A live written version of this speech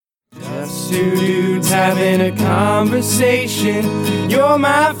Just two dudes having a conversation. You're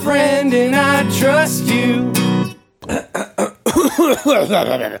my friend and I trust you.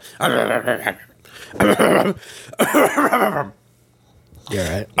 You're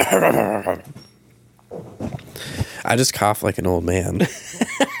right. I just cough like an old man.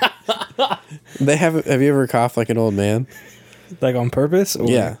 Have you ever coughed like an old man? Like on purpose? Or?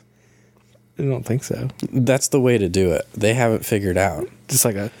 Yeah. I don't think so. That's the way to do it. They haven't figured out. Just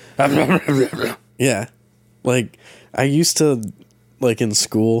like a... Yeah. Like, I used to, like, in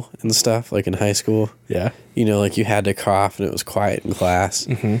school and stuff, like in high school. Yeah. You know, like, you had to cough and it was quiet in class.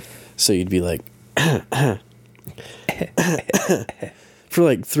 Mm-hmm. So you'd be like... for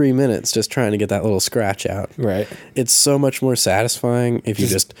like 3 minutes just trying to get that little scratch out. Right. It's so much more satisfying if you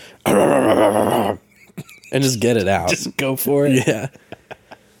just... and just get it out. Just go for it. Yeah.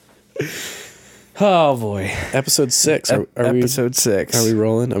 Oh, boy. Episode 6. Episode 6. Are we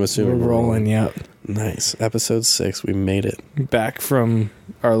rolling? I'm assuming We're rolling, yep. Nice. Episode 6. We made it. Back from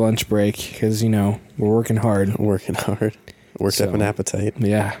our lunch break because, you know, we're working hard. Working hard. Worked up an appetite.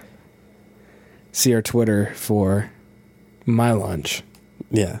 Yeah. See our Twitter for my lunch.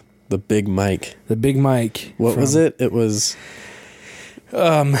 Yeah. The Big Mike. The Big Mike. What was it? It was...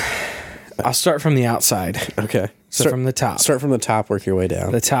 I'll start from the outside. Okay. So from the top. Start from the top, work your way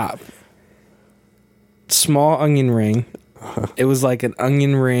down. The top. Small onion ring. It was like an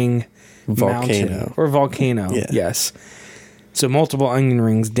onion ring Volcano. mountain. Or volcano. Yeah. Yes. So multiple onion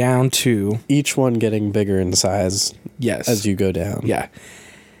rings down to... Each one getting bigger in size Yes. as you go down. Yeah.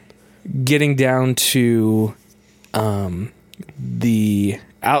 Getting down to the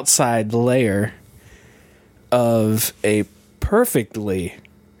outside layer of a perfectly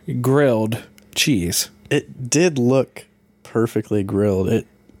grilled cheese. It did look perfectly grilled.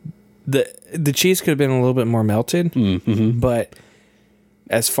 The cheese could have been a little bit more melted, but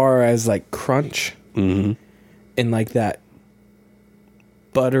as far as like crunch and like that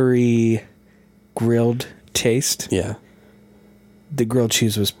buttery grilled taste, Yeah. the grilled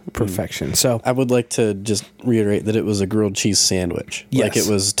cheese was perfection. So I would like to just reiterate that it was a grilled cheese sandwich. Yes. Like it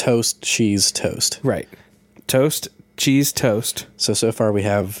was toast, cheese, toast. right, toast, cheese, toast. So far we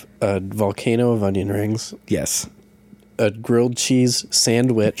have a volcano of onion rings, Yes, a grilled cheese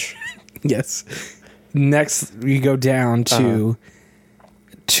sandwich. yes. Next, you go down to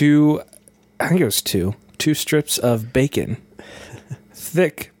two. I think it was two strips of bacon,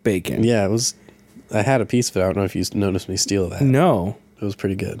 thick bacon. Yeah, it was... I had a piece of it. I don't know if you noticed me steal that. No, It was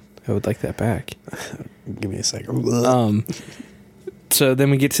pretty good. I would like that back. Give me a second. So then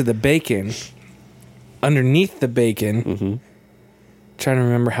we get to the bacon. Underneath the bacon, trying to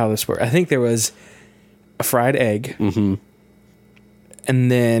remember how this worked. I think there was a fried egg, and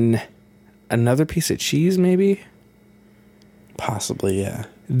then another piece of cheese, maybe. Possibly, yeah.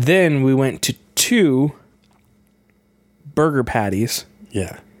 Then we went to 2 burger patties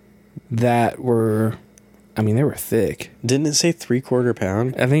Yeah. that were, I mean, they were thick. Didn't it say 3/4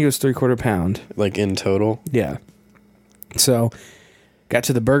 pound? I think it was 3/4 pound. Like in total? Yeah. So, got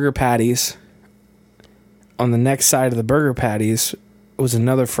to the burger patties. On the next side of the burger patties was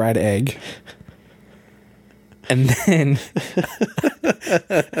another fried egg. And then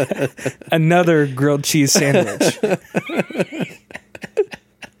another grilled cheese sandwich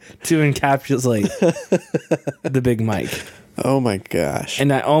to encapsulate the Big Mike. Oh my gosh.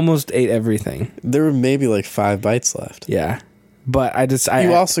 And I almost ate everything. There were maybe like 5 bites left. Yeah. But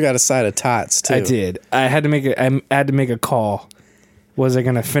You also got a side of tots too. I did. I had to make a call. Was I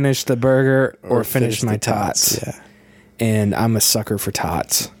going to finish the burger or finish my the tots? Yeah. And I'm a sucker for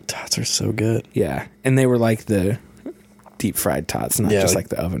tots. Tots are so good. Yeah. And they were like the deep fried tots, not just like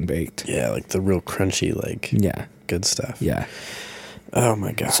the oven baked. Yeah, like the real crunchy, like good stuff. Yeah. Oh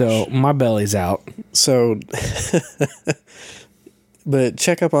my gosh. So my belly's out. So, but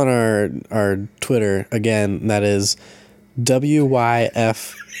check up on our Twitter again. That is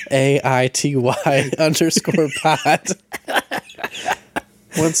YMFAITY_pod.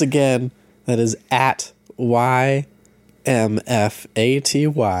 Once again, that is at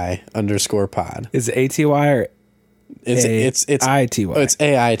YMFAITY_pod. Is it ATY or It's ITY? Oh, it's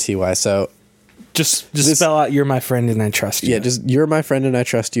AITY. So just spell out "You're my friend and I trust you." yeah, just "You're my friend and I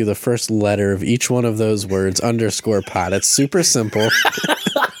trust you." The first letter of each one of those words _pod. It's super simple.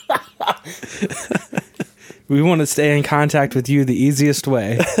 We want to stay in contact with you the easiest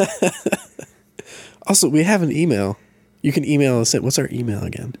way. Also, we have an email. You can email us at... What's our email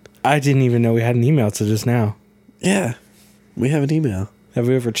again? I didn't even know we had an email till just now. Yeah, we have an email. Have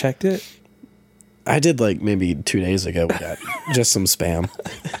we ever checked it? I did like maybe 2 days ago. We got just some spam.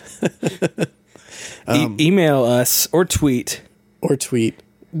 Email us or tweet. Or tweet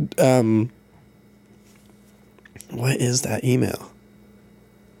What is that email?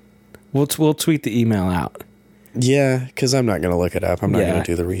 We'll tweet the email out. Yeah, because I'm not going to look it up. I'm not Yeah. going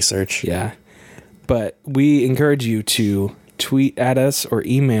to do the research. Yeah. But we encourage you to tweet at us or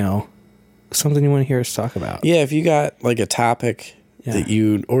email something you want to hear us talk about. Yeah, if you got like a topic Yeah. that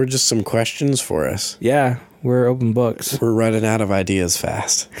you, or just some questions for us. Yeah, we're open books. We're running out of ideas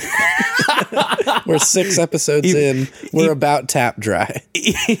fast. We're 6 episodes in. We're about tap dry.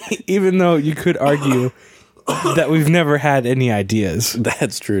 Even though you could argue that we've never had any ideas.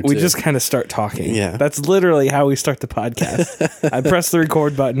 That's true, too. We just kind of start talking. Yeah. That's literally how we start the podcast. I press the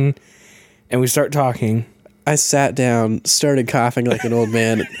record button and we start talking. I sat down, started coughing like an old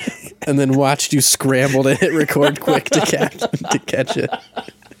man, and then watched you scramble to hit record quick to catch it.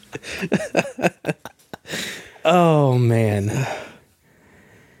 Oh, man.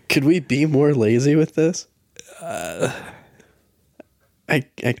 Could we be more lazy with this? I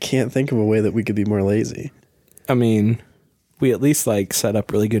can't think of a way that we could be more lazy. I mean, we at least like set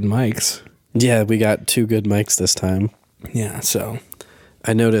up really good mics. Yeah, we got 2 good mics this time. Yeah, so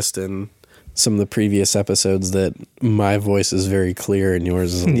I noticed in some of the previous episodes that my voice is very clear and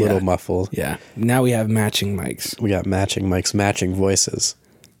yours is a little muffled. yeah. Now we have matching mics. We got matching mics, matching voices.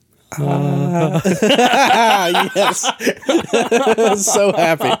 Yes. So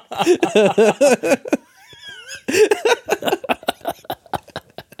happy.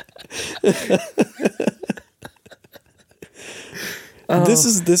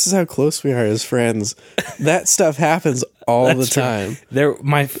 This is how close we are as friends. That stuff happens all the time.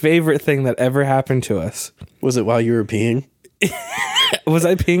 My favorite thing that ever happened to us. Was it while you were peeing? Was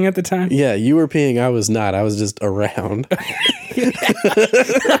I peeing at the time? Yeah, you were peeing. I was not. I was just around.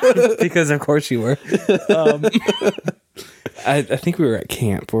 Because of course you were. I think we were at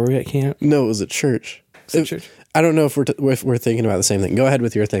camp. Were we at camp? No, it was at church. Church? I don't know if we're thinking about the same thing. Go ahead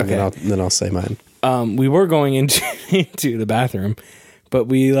with your thing, Okay. then I'll say mine. We were going into the bathroom, but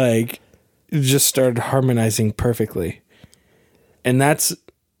we like just started harmonizing perfectly, and that's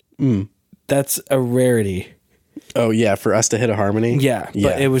a rarity. Oh yeah, for us to hit a harmony. Yeah,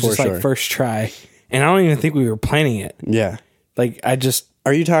 but it was just sure. like first try, and I don't even think we were planning it. Yeah. Like I just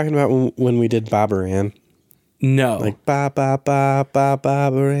Are you talking about when we did Bobberan? no. Like ba ba ba ba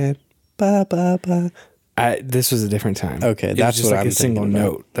Bobberan, ba ba ba. This was a different time. Okay, It that's was just what like I'm a single thinking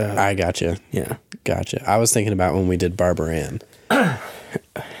note. about. I gotcha. Yeah. Gotcha. I was thinking about when we did Barbaran.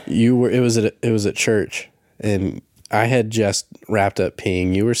 It was at church, and I had just wrapped up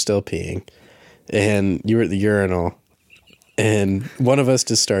peeing. You were still peeing, and you were at the urinal, and one of us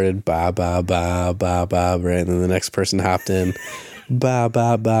just started ba ba ba ba ba, and then the next person hopped in, ba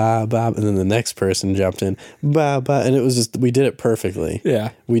ba ba ba, and then the next person jumped in, ba ba, and it was just we did it perfectly. Yeah.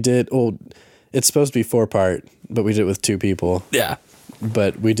 We did. Well, it's supposed to be 4-part, but we did it with 2 people. Yeah.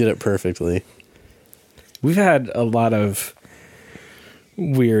 But we did it perfectly. We've had a lot of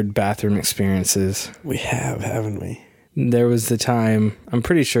weird bathroom experiences. We have, haven't we? There was the time, I'm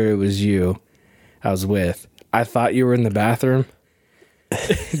pretty sure it was you I was with. I thought you were in the bathroom.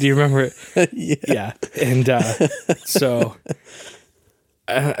 Do you remember it? Yeah. And so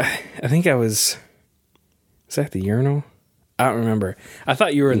I think I was that at the urinal? I don't remember. I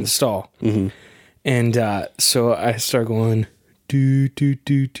thought you were in the stall. Mm-hmm. And so I started going, do, do,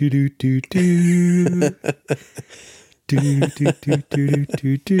 do, do, do, do, do. Do, do, do, do,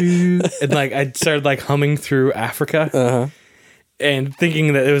 do, do. And like I started like humming through Africa and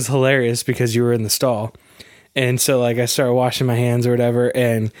thinking that it was hilarious because you were in the stall. And so like I started washing my hands or whatever,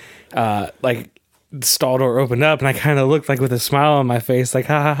 and like the stall door opened up and I kind of looked like with a smile on my face, like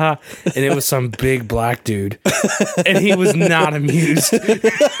ha ha ha, and it was some big black dude, and he was not amused.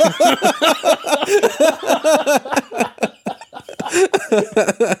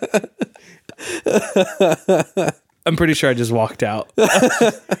 I'm pretty sure I just walked out.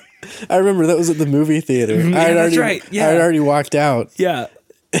 I remember that was at the movie theater. Yeah, that's right. Yeah. I had already walked out. Yeah.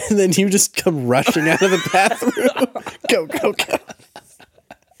 And then you just come rushing out of the bathroom. Go, go, go.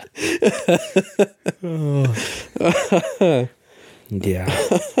 Yeah.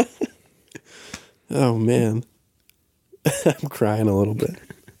 Oh, man. I'm crying a little bit.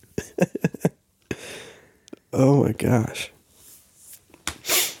 Oh, my gosh.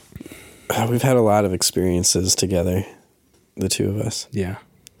 We've had a lot of experiences together, the 2 of us. Yeah.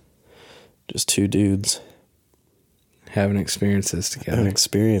 Just 2 dudes. Having experiences together. Having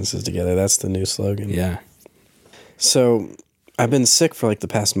experiences together. That's the new slogan. Yeah. So I've been sick for like the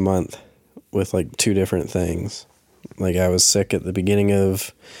past month with like 2 different things. Like I was sick at the beginning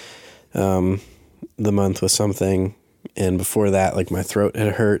of the month with something. And before that, like my throat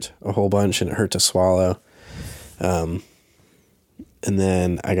had hurt a whole bunch and it hurt to swallow. And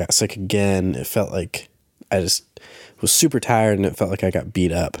then I got sick again. It felt like I just was super tired, and it felt like I got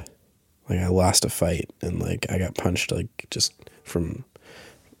beat up. Like I lost a fight, and like I got punched like just from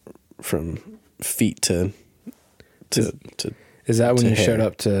feet to Is that when you hair. showed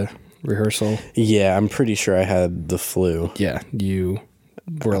up to rehearsal? Yeah, I'm pretty sure I had the flu. Yeah, you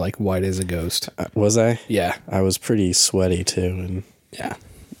were like white as a ghost. Was I? Yeah. I was pretty sweaty too, and Yeah.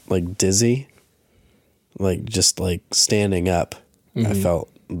 like dizzy. Like just like standing up, I felt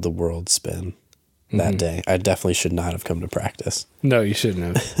the world spin that day. I definitely should not have come to practice. No, you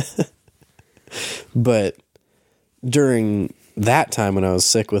shouldn't have. But during that time when I was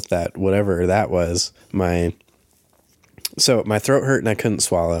sick with that, whatever that was, my throat hurt and I couldn't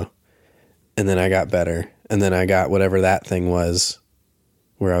swallow. And then I got better. And then I got whatever that thing was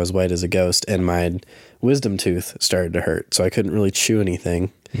where I was white as a ghost, and my wisdom tooth started to hurt. So I couldn't really chew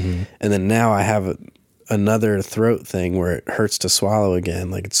anything. And then now I have another throat thing where it hurts to swallow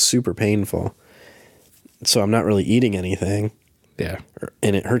again. Like it's super painful. So I'm not really eating anything. Yeah.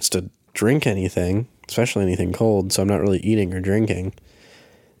 And it hurts to drink anything, especially anything cold. So I'm not really eating or drinking.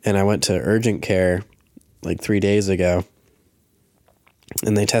 And I went to urgent care like 3 days ago,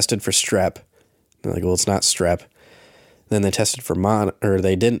 and they tested for strep. They're like, well, it's not strep. Then they tested for mono, or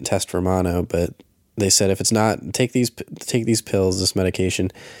they didn't test for mono, but they said if it's not, take these pills, this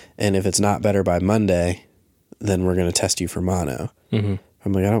medication, and if it's not better by Monday, then we're going to test you for mono. I'm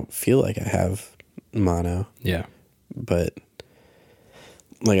like, I don't feel like I have mono. Yeah. But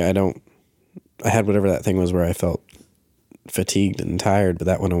like I had whatever that thing was where I felt fatigued and tired, but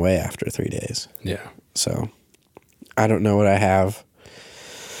that went away after 3 days. Yeah. So I don't know what I have,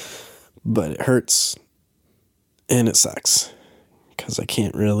 but it hurts and it sucks because I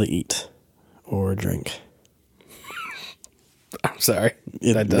can't really eat or drink. I'm sorry.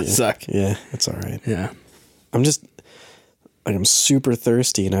 That does suck. Yeah, it's all right. Yeah. I'm just like, I'm super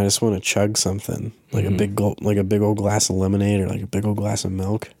thirsty and I just want to chug something like a big old glass of lemonade or like a big old glass of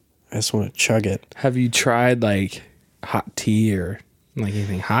milk. I just want to chug it. Have you tried like hot tea or like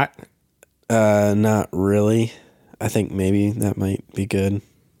anything hot? Not really. I think maybe that might be good.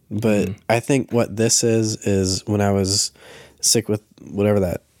 But I think what this is when I was sick with whatever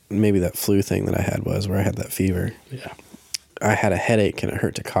that flu thing that I had was, where I had that fever. Yeah. I had a headache and it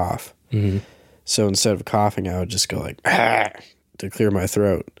hurt to cough. So instead of coughing, I would just go like, to clear my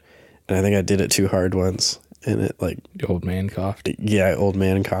throat. And I think I did it too hard once. And it like... The old man coughed? Yeah, old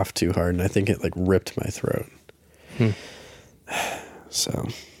man coughed too hard. And I think it like ripped my throat. So...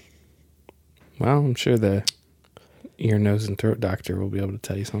 Well, I'm sure the ear, nose, and throat doctor will be able to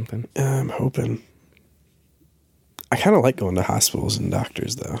tell you something. I'm hoping. I kind of like going to hospitals and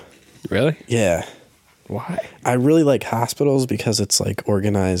doctors, though. Really? Yeah. Why? I really like hospitals because it's like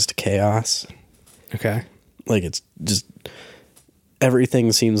organized chaos. Okay. Like it's just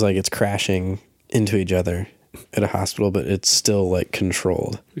everything seems like it's crashing into each other at a hospital, but it's still like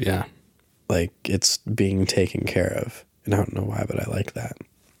controlled. Yeah. Like it's being taken care of. And I don't know why, but I like that.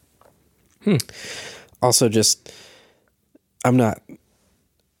 Also, just I'm not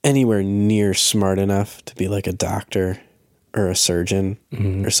anywhere near smart enough to be like a doctor or a surgeon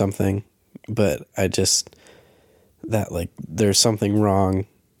or something, but I just that like there's something wrong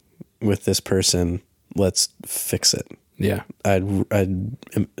with this person, let's fix it. Yeah. I'm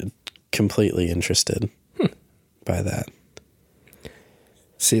completely interested by that.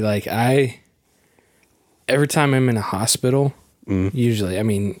 See, like every time I'm in a hospital, usually, I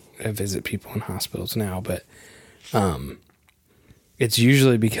mean, I visit people in hospitals now, but it's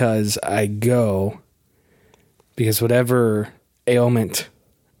usually because I go because whatever ailment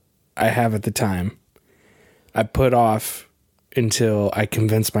I have at the time, I put off until I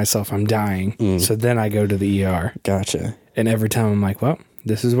convince myself I'm dying. So then I go to the ER. Gotcha. And every time I'm like, well,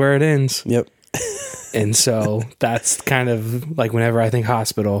 this is where it ends. Yep. And so that's kind of like whenever I think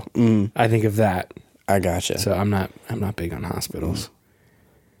hospital, I think of that. I gotcha. So I'm not big on hospitals.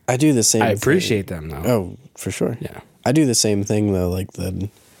 I do the same I thing. appreciate them though. Oh, for sure. Yeah. I do the same thing though, like the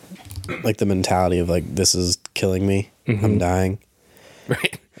mentality of like, this is killing me. I'm dying.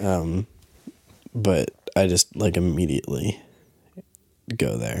 Right. But I just like immediately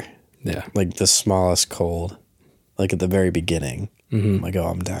go there. Yeah. Like the smallest cold, like at the very beginning. I'm like, oh,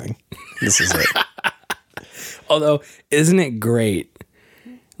 I'm dying. This is it. Although, isn't it great?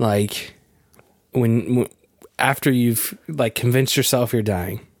 Like when after you've like convinced yourself you're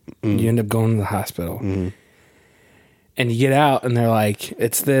dying, you end up going to the hospital, and you get out, and they're like,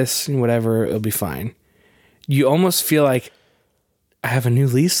 "It's this, and whatever, it'll be fine." You almost feel like I have a new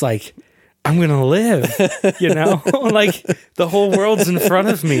lease. Like I'm going to live, like the whole world's in front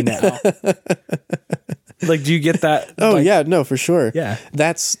of me now. Like, do you get that? Oh, like, yeah, no, for sure. Yeah.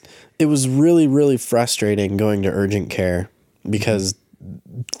 It was really, really frustrating going to urgent care because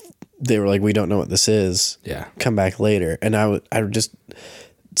they were like, we don't know what this is. Yeah. Come back later. And I just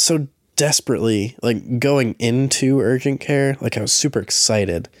so desperately, like, going into urgent care, like, I was super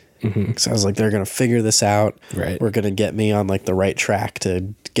excited. Because I was like, they're going to figure this out. Right. We're going to get me on, like, the right track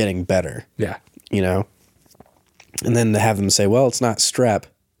to getting better. Yeah. And then to have them say, well, it's not strep.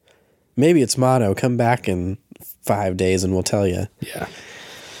 Maybe it's mono. Come back in 5 days and we'll tell you. Yeah.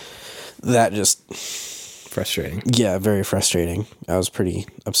 That just... Frustrating. Yeah, very frustrating. I was pretty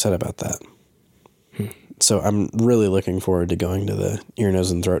upset about that. So I'm really looking forward to going to the ear,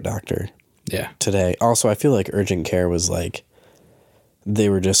 nose, and throat doctor today. Also, I feel like urgent care was like, they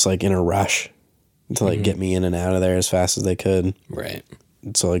were just like in a rush to like get me in and out of there as fast as they could. Right.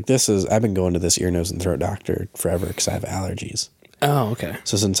 So like I've been going to this ear, nose, and throat doctor forever because I have allergies. Oh, okay.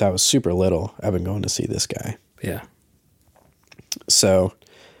 So since I was super little, I've been going to see this guy. Yeah. So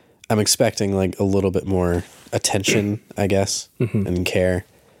I'm expecting like a little bit more attention, I guess, and care.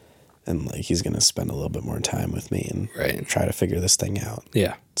 And like he's going to spend a little bit more time with me and try to figure this thing out.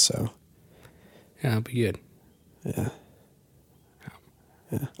 Yeah. So. Yeah, it'll be good. Yeah.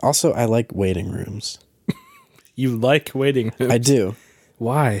 Yeah. Also, I like waiting rooms. You like waiting rooms? I do.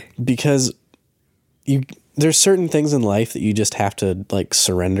 Why? Because there's certain things in life that you just have to like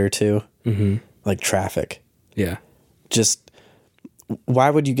surrender to, like traffic. Yeah. Just why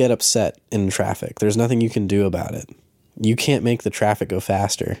would you get upset in traffic? There's nothing you can do about it. You can't make the traffic go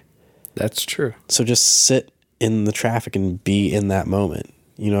faster. That's true. So just sit in the traffic and be in that moment.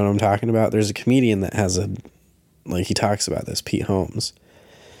 You know what I'm talking about? There's a comedian that has he talks about this, Pete Holmes.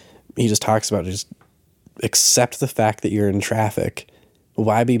 He just talks about just accept the fact that you're in traffic.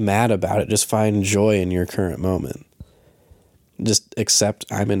 Why be mad about it? Just find joy in your current moment. Just accept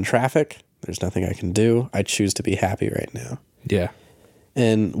I'm in traffic. There's nothing I can do. I choose to be happy right now. Yeah.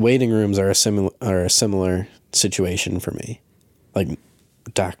 And waiting rooms are a similar situation for me. Like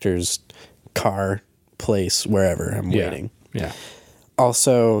doctor's car, place, wherever I'm waiting. Yeah.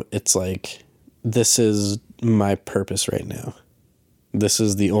 Also, it's like, this is my purpose right now. This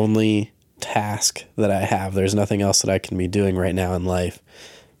is the only task that I have. There's nothing else that I can be doing right now in life.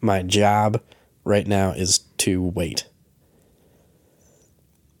 My job right now is to wait.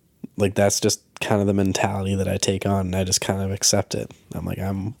 Like, that's just kind of the mentality that I take on, and I just kind of accept it. I'm like,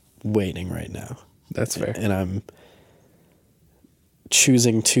 I'm waiting right now. That's fair. And I'm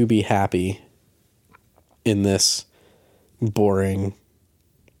choosing to be happy in this boring,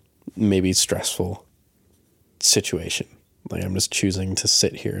 maybe stressful situation. Like, I'm just choosing to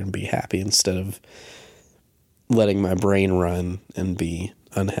sit here and be happy instead of letting my brain run and be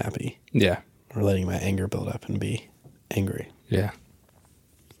unhappy. Yeah. Or letting my anger build up and be angry. Yeah.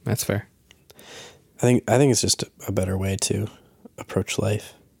 That's fair. I think it's just a better way to approach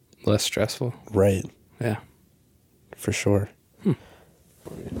life. Less stressful. Right. Yeah. For sure.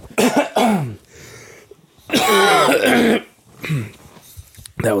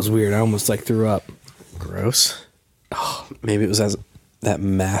 That was weird. I almost threw up. Gross. Oh, maybe it was that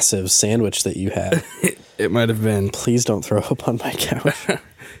massive sandwich that you had. It might have been. Please don't throw up on my couch.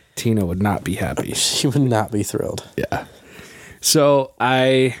 Tina would not be happy. She would not be thrilled. Yeah. So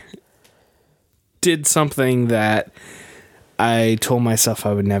I did something that I told myself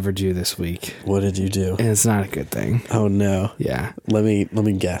I would never do this week. What did you do? And it's not a good thing. Oh no. Yeah. Let me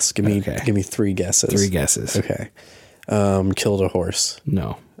guess. Give me 3 guesses. 3 guesses. Okay. Killed a horse.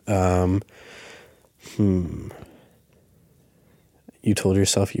 No. You told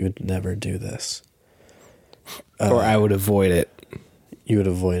yourself you would never do this. Or I would avoid it. You would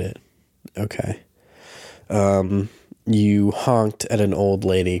avoid it. Okay. You honked at an old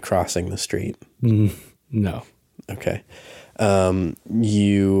lady crossing the street. No. Okay.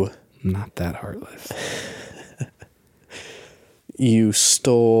 You... Not that heartless. You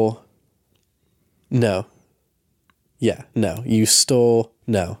stole... No. Yeah, no. You stole...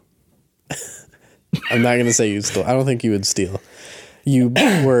 No. I'm not going to say you stole. I don't think you would steal. You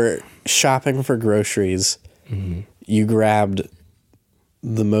were shopping for groceries. Mm-hmm. You grabbed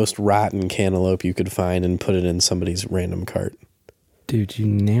the most rotten cantaloupe you could find and put it in somebody's random cart. Dude, you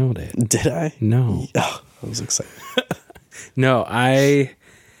nailed it. Did I? No. Oh, I was excited. No, I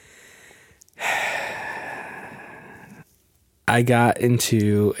got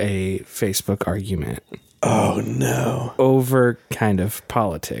into a Facebook argument. Oh, no. Over kind of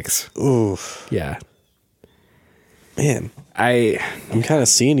politics. Oof. Yeah. Man. I'm kind of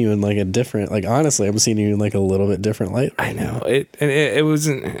seeing you in like a different, like honestly, I'm seeing you in like a little bit different light. I know. It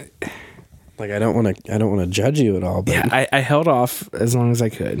wasn't, Like, I don't want to judge you at all, but yeah, I held off as long as I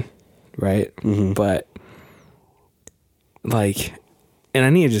could, right? Mm-hmm. But like, and I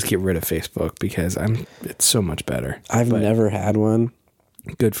need to just get rid of Facebook because it's so much better. I've never had one.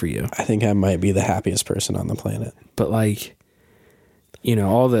 Good for you. I think I might be the happiest person on the planet. But like, you know,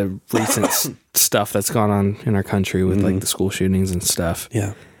 all the recent stuff that's gone on in our country with like the school shootings and stuff.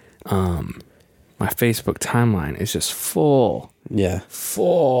 Yeah. My Facebook timeline is just full Yeah.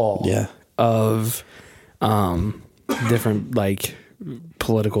 Yeah. of different like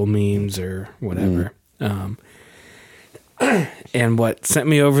political memes or whatever. And what sent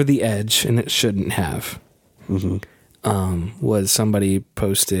me over the edge, and it shouldn't have, was somebody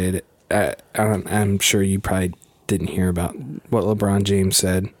posted. I'm sure you probably didn't hear about what LeBron James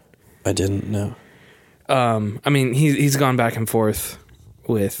said. I didn't know. I mean, he's gone back and forth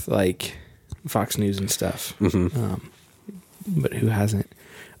with like Fox News and stuff, but who hasn't?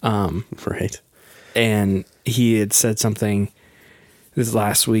 Right. And he had said something this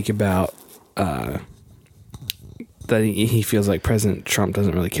last week about that he feels like President Trump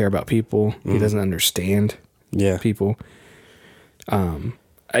doesn't really care about people. He doesn't understand people.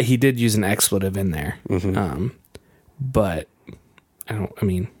 He did use an expletive in there, but I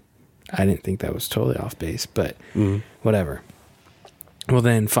didn't think that was totally off base, but whatever. Well,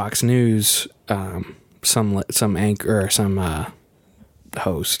 then Fox News, some anchor or some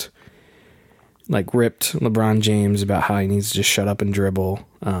host, like ripped LeBron James about how he needs to just shut up and dribble.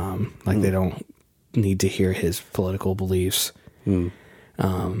 Like they don't need to hear his political beliefs.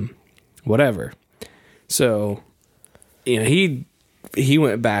 Whatever. So, you know, he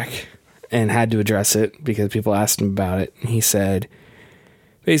went back and had to address it because people asked him about it. He said,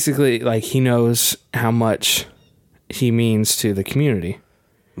 basically, like, he knows how much he means to the community.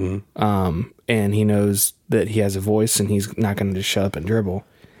 And he knows that he has a voice and he's not going to just shut up and dribble.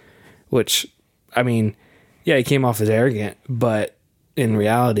 Which, I mean, yeah, he came off as arrogant, but in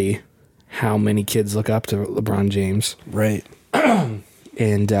reality, how many kids look up to LeBron James? Right.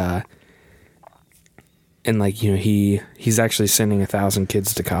 And like, you know, he's actually sending 1,000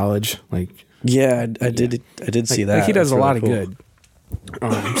 kids to college. Like, yeah, I did see that. Like he does That's a lot really of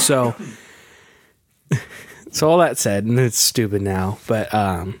good. So all that said, and it's stupid now, but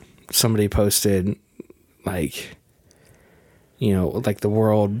somebody posted like, you know, like the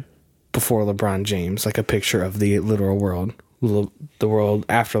world before LeBron James, like a picture of the literal world. The world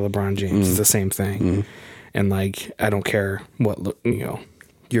after LeBron James is the same thing. And like, I don't care what, you know,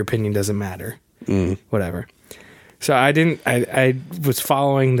 your opinion doesn't matter. Whatever. So I was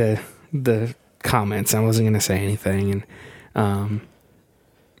following the comments. I wasn't going to say anything. And,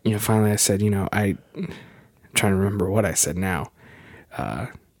 you know, finally I said, you know, I'm trying to remember what I said now.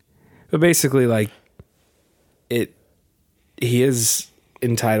 But basically, like, he is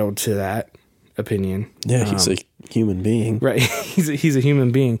entitled to that opinion. Yeah, he's a human being. Right. He's a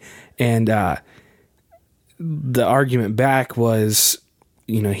human being. And the argument back was,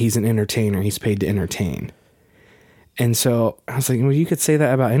 you know, he's an entertainer. He's paid to entertain. And so I was like, well, you could say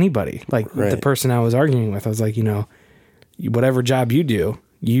that about anybody. Like the person I was arguing with, I was like, you know, whatever job you do,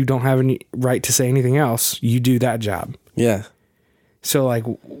 you don't have any right to say anything else. You do that job. Yeah. So like,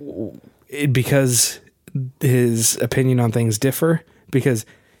 because his opinion on things differ, because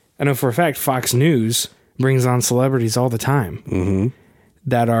I know for a fact Fox News brings on celebrities all the time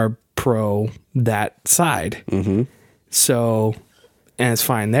that are pro that side. So, and it's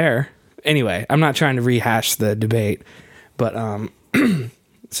fine there. Anyway, I'm not trying to rehash the debate, but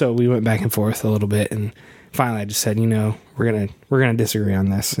so we went back and forth a little bit, and finally I just said, you know, we're gonna disagree on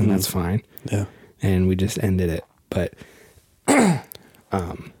this, and that's fine. Yeah. And we just ended it. But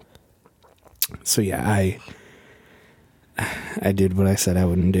so yeah, I did what I said I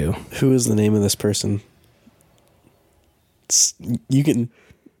wouldn't do. Who is the name of this person? You can.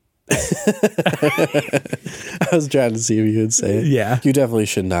 I was trying to see if you would say it. Yeah. You definitely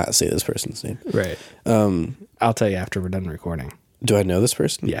should not say this person's name. Right. I'll tell you after we're done recording. Do I know this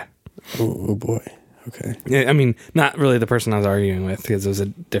person? Yeah. Oh boy. Okay. Yeah, I mean, not really the person I was arguing with, because it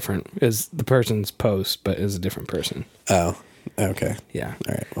was the person's post, but it was a different person. Oh. Okay. Yeah.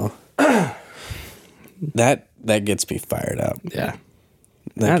 All right. Well, that gets me fired up. Yeah.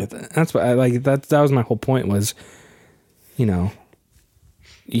 That's what I like. That was my whole point was, you know,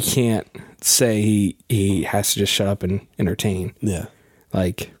 you can't say he has to just shut up and entertain. Yeah.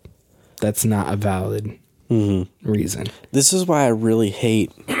 Like, that's not a valid reason. This is why I really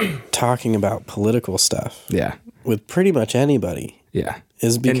hate talking about political stuff. Yeah. With pretty much anybody. Yeah.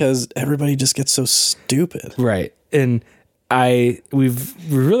 Is because everybody just gets so stupid. Right. And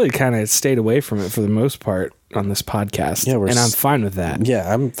we've really kind of stayed away from it for the most part. on this podcast. Yeah, and I'm fine with that.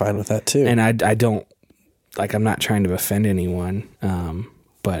 Yeah, I'm fine with that too. And I don't, like, I'm not trying to offend anyone,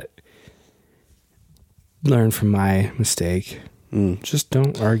 but learn from my mistake. Just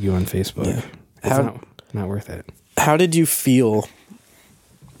don't argue on Facebook. Yeah. It's not worth it. How did you feel?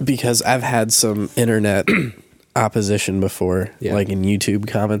 Because I've had some internet opposition before, like in YouTube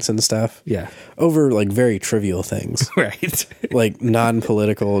comments and stuff. Yeah. Over like very trivial things. Right. Like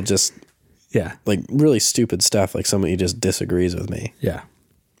non-political, just Yeah. like really stupid stuff, like somebody just disagrees with me. Yeah.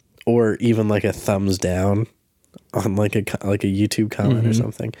 Or even like a thumbs down on like a YouTube comment or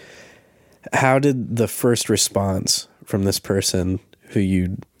something. How did the first response from this person who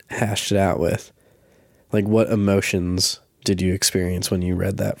you hashed it out with, like what emotions did you experience when you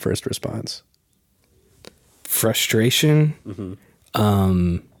read that first response? Frustration.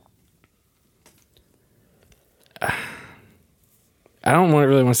 I don't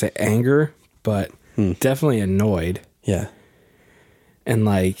really want to say anger, but definitely annoyed. Yeah. And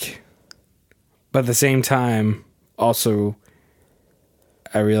like, but at the same time, also,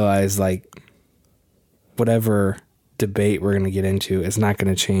 I realized like whatever debate we're going to get into is not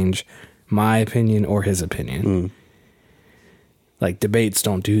going to change my opinion or his opinion. Like debates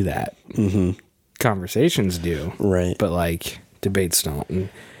don't do that. Conversations do. Right. But like debates don't. And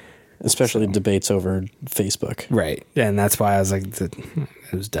especially debates over Facebook. right. And that's why I was like, it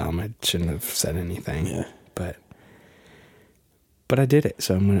was dumb. I shouldn't have said anything. Yeah. But I did it,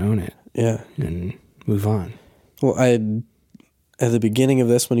 so I'm going to own it. Yeah. And move on. Well, at the beginning of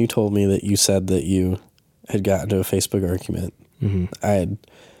this, when you told me that you said that you had gotten into a Facebook argument,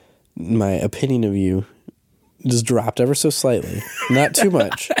 my opinion of you just dropped ever so slightly. Not too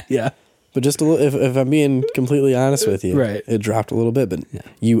much. Yeah. But just a little, if I'm being completely honest with you, Right. it dropped a little bit. But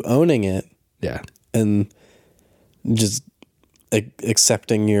you owning it Yeah. and just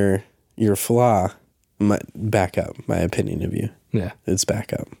accepting your flaw might back up my opinion of you. Yeah. It's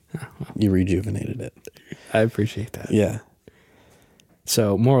back up. You rejuvenated it. I appreciate that. Yeah.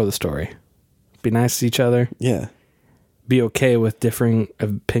 So, moral of the story. Be nice to each other. Yeah. Be okay with differing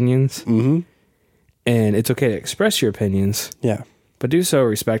opinions. Mm-hmm. And it's okay to express your opinions. Yeah. But do so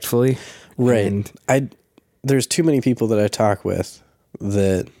respectfully. Right. And there's too many people that I talk with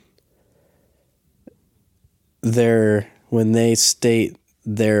that when they state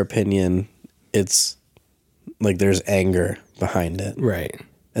their opinion, it's like there's anger behind it. right.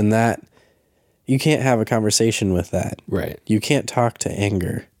 And that you can't have a conversation with that. Right. You can't talk to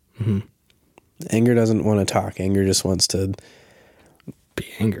anger. Anger doesn't want to talk. Anger just wants to Be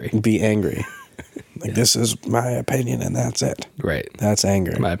angry. be angry. Like, this is my opinion and that's it. Right. That's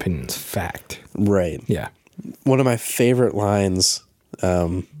anger. My opinion's fact. Right. Yeah. One of my favorite lines,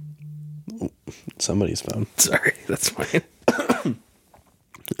 somebody's phone. Sorry, that's fine.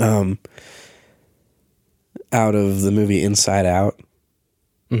 Out of the movie Inside Out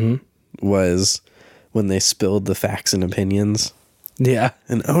was when they spilled the facts and opinions. Yeah.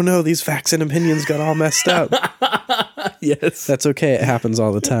 And oh no, these facts and opinions got all messed up. Yes. That's okay. It happens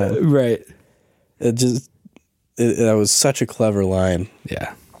all the time. Right. That was such a clever line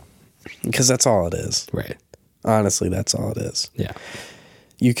Yeah. because that's all it is. Right. Honestly, that's all it is. Yeah.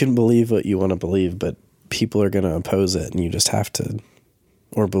 You can believe what you want to believe, but people are going to oppose it and you just have to,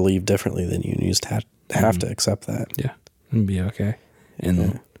 or believe differently than you. And you just have to accept that. Yeah. And be okay.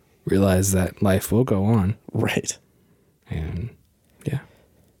 And realize that life will go on. Right. And yeah.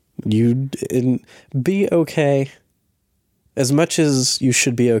 And be okay. As much as you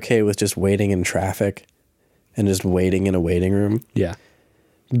should be okay with just waiting in traffic and just waiting in a waiting room, Yeah.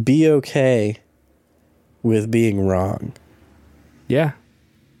 be okay with being wrong. Yeah.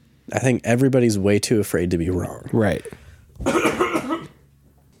 I think everybody's way too afraid to be wrong. Right.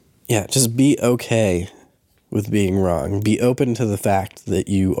 Yeah, just be okay with being wrong. Be open to the fact that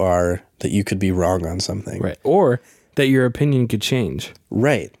you could be wrong on something. Right. Or that your opinion could change.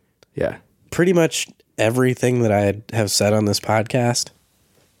 Right. Yeah. Pretty much everything that I have said on this podcast,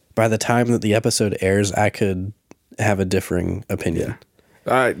 by the time that the episode airs, I could have a differing opinion.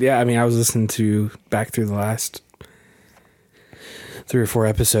 Yeah. I mean, I was listening back through the last 3 or 4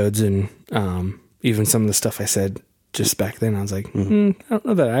 episodes, and even some of the stuff I said just back then, I was like, I don't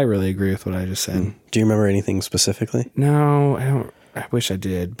know that I really agree with what I just said. Do you remember anything specifically? No, I don't. I wish I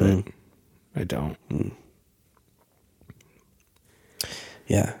did, but I don't.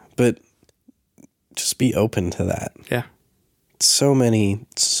 Yeah, but just be open to that. Yeah. So many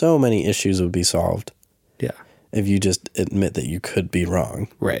issues would be solved Yeah. if you just admit that you could be wrong.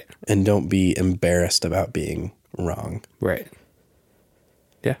 Right. And don't be embarrassed about being wrong. Right.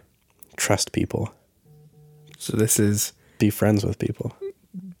 Yeah. Trust people. So this is Be friends with people.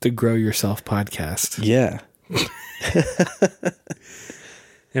 the Grow Yourself podcast. Yeah.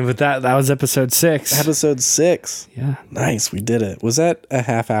 And with that was episode 6. Episode 6. Yeah. Nice. We did it. Was that a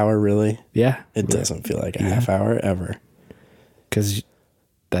half hour, really? Yeah. It doesn't feel like a half hour ever.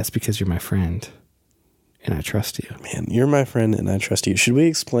 That's because you're my friend. And I trust you. Man, you're my friend and I trust you. Should we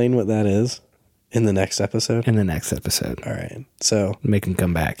explain what that is in the next episode? In the next episode. All right. So Make him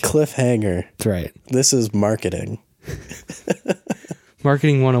come back. cliffhanger. That's right. This is marketing.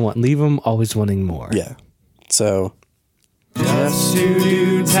 Marketing 101. Leave them always wanting more. Yeah. So Just two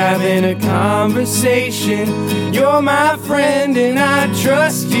dudes having a conversation. You're my friend and I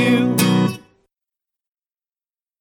trust you.